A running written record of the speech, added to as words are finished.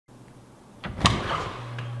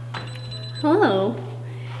Hello.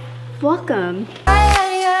 Welcome.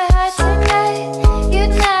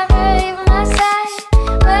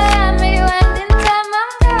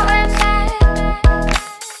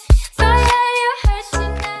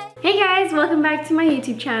 Hey guys, welcome back to my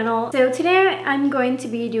YouTube channel. So today I'm going to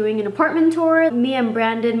be doing an apartment tour. Me and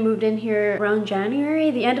Brandon moved in here around January,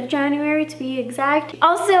 the end of January to be exact.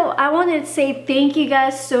 Also, I wanted to say thank you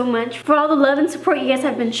guys so much for all the love and support you guys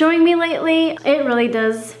have been showing me lately. It really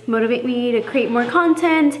does motivate me to create more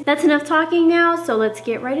content. That's enough talking now, so let's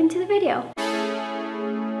get right into the video.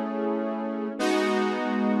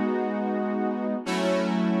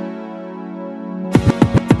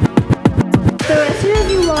 So as soon as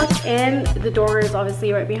you walk in, the door is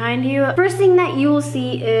obviously right behind you. First thing that you will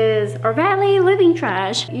see is our valet living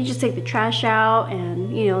trash. You just take the trash out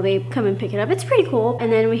and, you know, they come and pick it up. It's pretty cool. And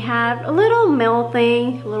then we have a little mail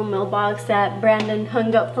thing, a little mailbox that Brandon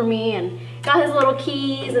hung up for me and got his little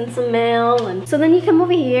keys and some mail. And so then you come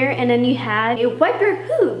over here and then you have a wipe your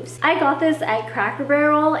hooves. I got this at Cracker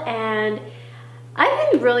Barrel and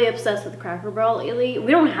I've been really obsessed with Cracker Barrel lately.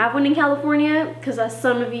 We don't have one in California because, as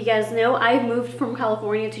some of you guys know, I moved from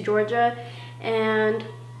California to Georgia, and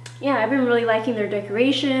yeah, I've been really liking their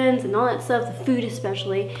decorations and all that stuff, the food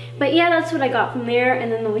especially. But yeah, that's what I got from there.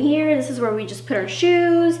 And then over here, this is where we just put our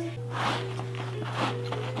shoes.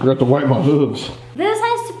 I got to wipe my hooves. This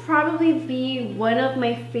has to probably be one of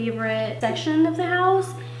my favorite sections of the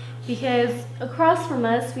house because across from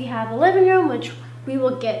us we have a living room, which we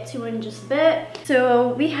will get to in just a bit. So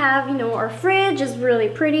we have, you know, our fridge is really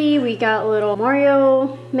pretty. We got little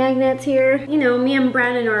Mario magnets here. You know, me and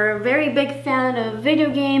Brandon are a very big fan of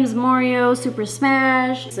video games, Mario, Super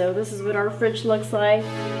Smash. So this is what our fridge looks like.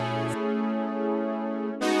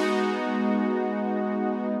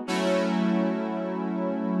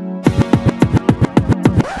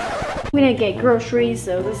 We didn't get groceries,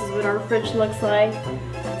 so this is what our fridge looks like.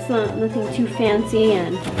 It's nothing too fancy,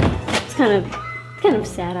 and it's kind of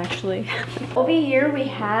sad actually. Over here we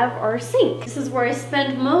have our sink. This is where I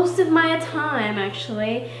spend most of my time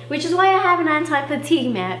actually, which is why I have an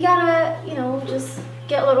anti-fatigue mat. You gotta, you know, just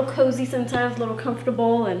get a little cozy sometimes, a little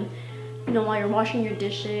comfortable, and you know, while you're washing your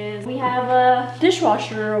dishes. We have a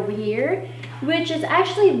dishwasher over here, which is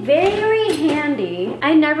actually very handy.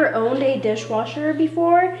 I never owned a dishwasher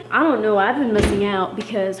before. I don't know, I've been missing out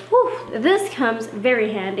because whew, this comes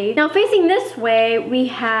very handy. Now facing this way, we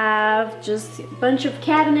have just a bunch of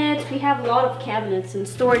cabinets. We have a lot of cabinets and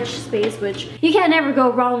storage space, which you can't ever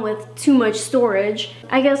go wrong with too much storage.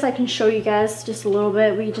 I guess I can show you guys just a little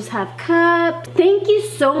bit. We just have cups. Thank you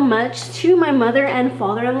so much to my mother and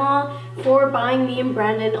father-in-law for buying me and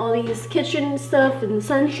Brandon all these kitchen stuff and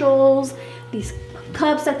essentials, these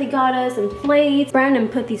cups that they got us, and plates. Brandon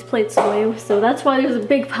put these plates away, so that's why there's a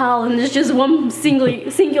big pile and there's just one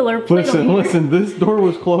singular plate. Listen, this door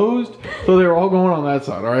was closed, so they were all going on that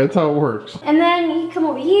side, all right? That's how it works. And then you come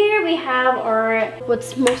over here, we have our,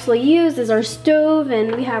 what's mostly used is our stove,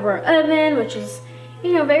 and we have our oven, which is,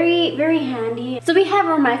 you know, very, very handy. So we have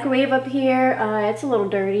our microwave up here. It's a little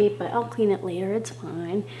dirty, but I'll clean it later, it's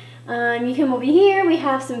fine. You come over here, we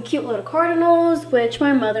have some cute little cardinals, which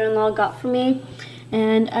my mother-in-law got for me,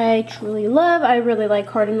 and I truly love. I really like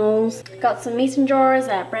cardinals. Got some mason jars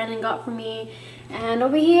that Brandon got for me. And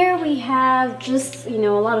over here we have just, you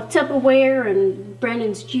know, a lot of Tupperware and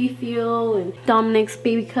Brandon's G Fuel and Dominic's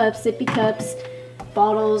baby cups, sippy cups,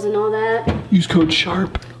 bottles and all that. Use code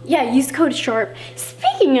SHARP. Yeah, use code SHARP.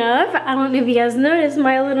 Speaking of, I don't know if you guys noticed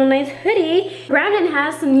my little nice hoodie. Brandon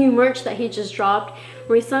has some new merch that he just dropped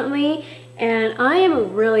recently, and I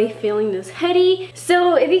am really feeling this hoodie.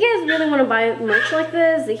 So if you guys really want to buy merch like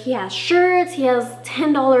this, he has shirts, he has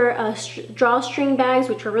 $10 drawstring bags,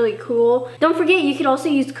 which are really cool. Don't forget, you could also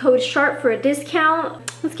use code SHARP for a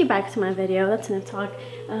discount. Let's get back to my video. That's enough talk.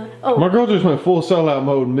 Oh, my girl just went full sellout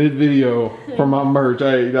mode mid-video for my merch.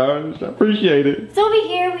 Hey, guys, I appreciate it. So over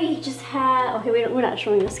here we just have, okay, we're not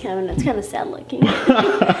showing this cabinet. It's kind of sad looking.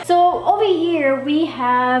 So over here we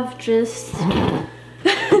have just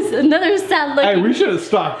another sad looking. Hey, we should have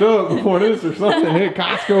stocked up before this or something. Hit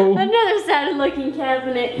Costco. Another sad looking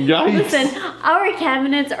cabinet. Yikes. Listen, our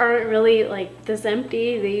cabinets aren't really like this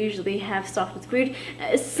empty. They usually have stocked with food.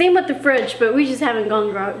 Same with the fridge, but we just haven't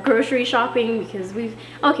gone grocery shopping because we've,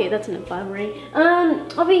 okay, that's enough blabbering.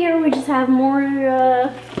 Over here we just have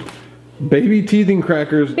more baby teething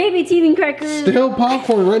crackers. Baby teething crackers. Stale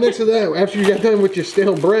popcorn right next to that. After you got done with your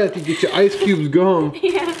stale breath, you get your ice cubes gum.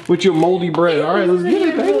 Yeah. With your moldy bread. All right, let's get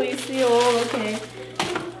it. Really seal. Okay.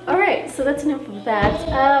 All right, so that's enough of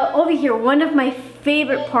that. Over here, one of my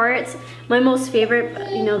favorite parts, my most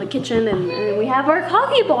favorite, you know, the kitchen, and then we have our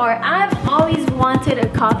coffee bar. I've always wanted a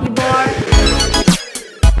coffee bar.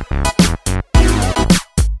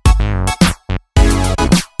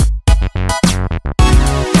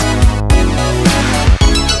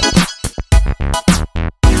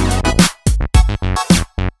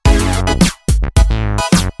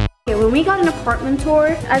 When we got an apartment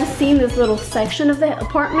tour, I've seen this little section of the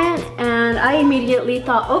apartment and I immediately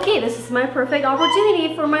thought, okay, this is my perfect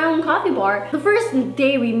opportunity for my own coffee bar. The first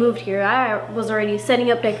day we moved here, I was already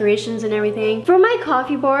setting up decorations and everything. For my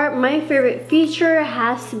coffee bar, my favorite feature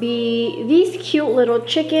has to be these cute little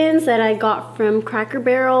chickens that I got from Cracker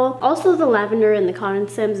Barrel. Also the lavender and the cotton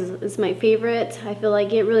stems is my favorite. I feel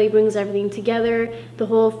like it really brings everything together, the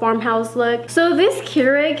whole farmhouse look. So this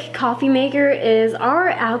Keurig coffee maker is our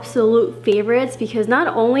absolute favorites because not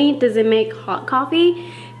only does it make hot coffee,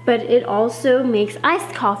 but it also makes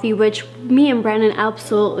iced coffee, which me and Brandon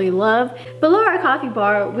absolutely love. Below our coffee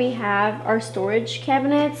bar, we have our storage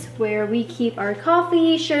cabinets where we keep our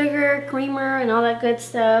coffee, sugar, creamer, and all that good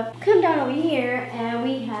stuff. Come down over here and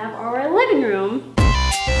we have our living room.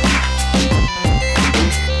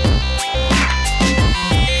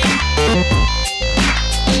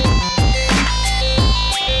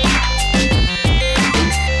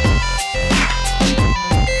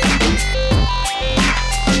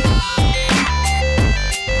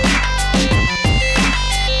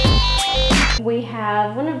 We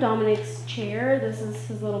have one of Dominic's chair. This is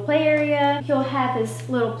his little play area. He'll have his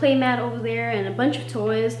little play mat over there and a bunch of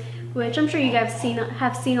toys, which I'm sure you guys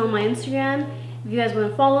have seen on my Instagram. If you guys want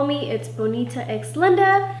to follow me, it's Bonita X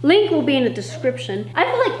Linda. Link will be in the description. I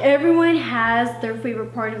feel like everyone has their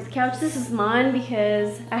favorite part of the couch. This is mine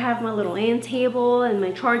because I have my little end table and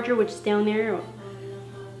my charger, which is down there.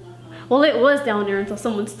 Well, it was down there until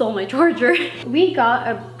someone stole my charger. We got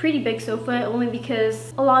a pretty big sofa only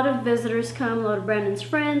because a lot of visitors come, a lot of Brandon's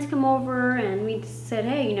friends come over, and we said,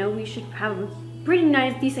 hey, you know, we should have a pretty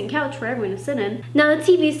nice, decent couch for everyone to sit in. Now the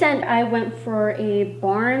TV stand, I went for a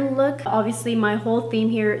barn look. Obviously, my whole theme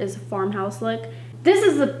here is a farmhouse look. This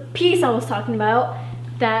is the piece I was talking about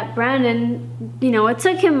that Brandon, you know, it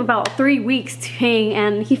took him about 3 weeks to hang,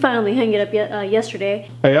 and he finally hung it up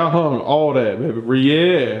yesterday. Hey, I hung all that, baby.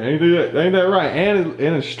 Yeah, ain't that right? And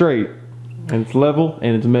it's straight, and it's level,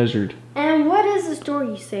 and it's measured. And what is this door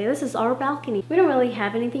you say? This is our balcony. We don't really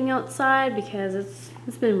have anything outside because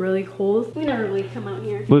it's been really cold. We never really come out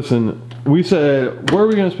here. Listen, we said, where are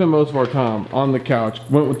we gonna spend most of our time? On the couch.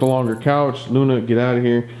 Went with the longer couch. Luna, get out of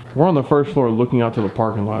here. We're on the first floor looking out to the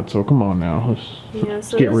parking lot, so come on now.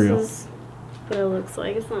 Let's get real. This is what it looks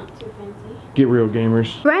like. It's not too fancy. Get real,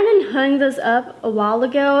 gamers. Brandon hung this up a while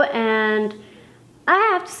ago, and I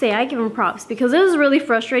have to say I give him props because it was really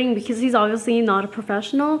frustrating because he's obviously not a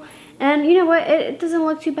professional. And you know what? It doesn't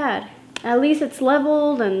look too bad. At least it's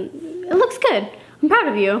leveled and it looks good. I'm proud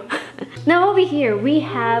of you. Now over here we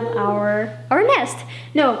have our nest.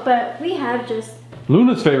 No, but we have just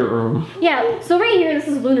Luna's favorite room. Yeah, so right here, this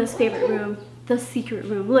is Luna's favorite room. The secret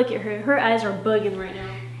room. Look at her. Her eyes are bugging right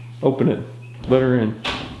now. Open it. Let her in.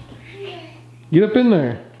 Get up in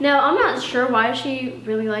there. Now, I'm not sure why she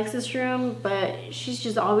really likes this room, but she's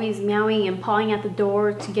just always meowing and pawing at the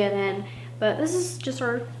door to get in. But this is just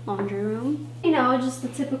our laundry room. You know, just the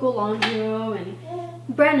typical laundry room and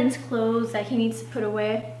Brandon's clothes that he needs to put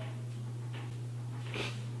away.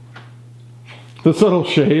 The subtle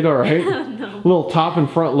shade, all right. No. Little top and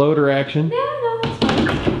front loader action. No, it's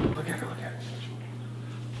fine. Look at her, look at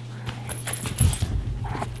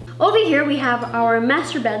her. Over here we have our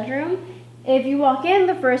master bedroom. If you walk in,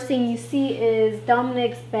 the first thing you see is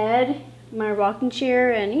Dominic's bed, my rocking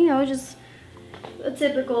chair, and you know, just a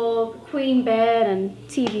typical queen bed and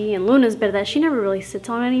TV, and Luna's bed that she never really sits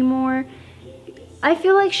on anymore. I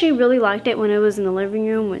feel like she really liked it when it was in the living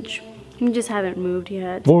room, which we just haven't moved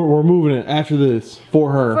yet. We're moving it after this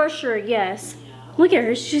for her. For sure, yes. Look at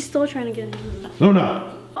her, she's still trying to get in.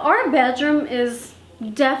 Luna. Our bedroom is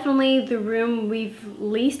definitely the room we've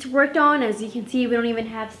least worked on. As you can see, we don't even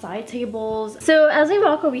have side tables. So as we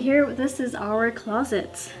walk over here, this is our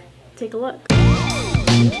closet. Take a look.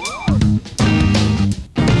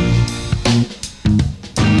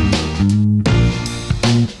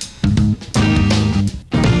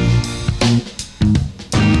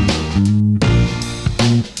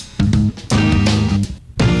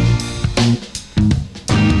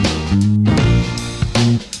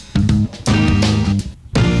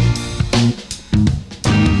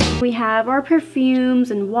 We have our our perfumes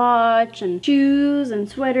and watch and shoes and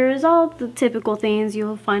sweaters, all the typical things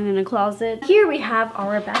you'll find in a closet. Here we have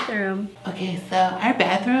our bathroom. Okay, so our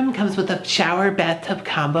bathroom comes with a shower bathtub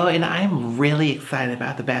combo, and I'm really excited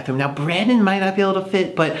about the bathroom. Now, Brandon might not be able to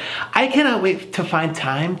fit, but I cannot wait to find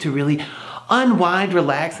time to really unwind,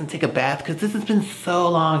 relax, and take a bath, because this has been so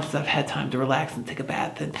long since I've had time to relax and take a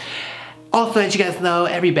bath. And also, as you guys know,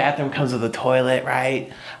 every bathroom comes with a toilet,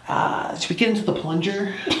 right? Should we get into the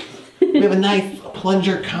plunger? We have a nice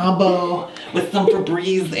plunger combo with some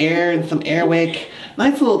Febreze air and some Airwick.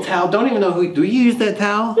 Nice little towel. Don't even know who, do you use that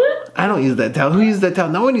towel? I don't use that towel. Who uses that towel?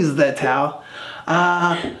 No one uses that towel.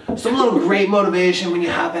 Some little great motivation when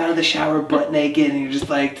you hop out of the shower butt naked and you're just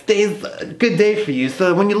like, today's a good day for you.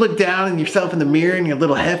 So when you look down at yourself in the mirror and you're a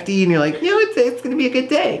little hefty and you're like, you know, it's gonna be a good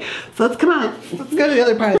day. So let's come on, let's go to the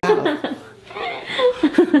other part of the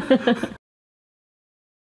house.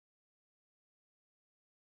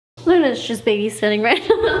 Luna's just babysitting right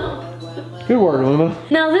now. Good work, Luna.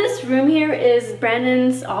 Now this room here is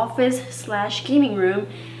Brandon's office slash gaming room.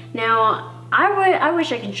 Now I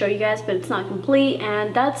wish I could show you guys, but it's not complete,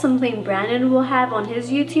 and that's something Brandon will have on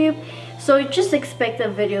his YouTube. So just expect a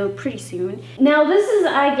video pretty soon. Now this is,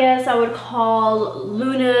 I guess I would call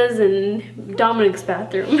Luna's and Dominic's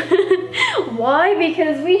bathroom. Why?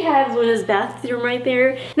 Because we have Luna's bathroom right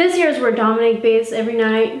there. This here is where Dominic bathes every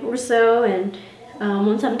night or so, and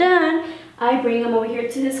once I'm done, I bring him over here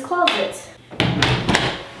to his closet.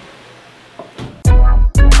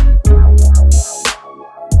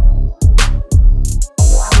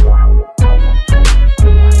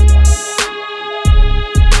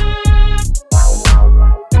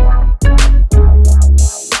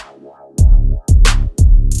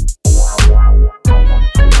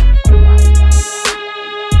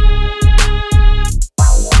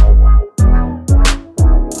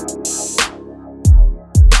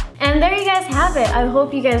 I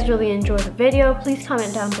hope you guys really enjoyed the video. Please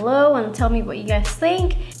comment down below and tell me what you guys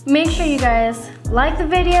think. Make sure you guys like the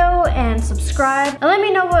video and subscribe, and let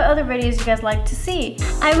me know what other videos you guys like to see.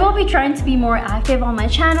 I will be trying to be more active on my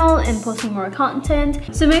channel and posting more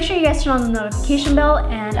content, so make sure you guys turn on the notification bell,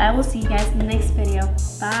 and I will see you guys in the next video.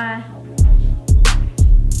 Bye.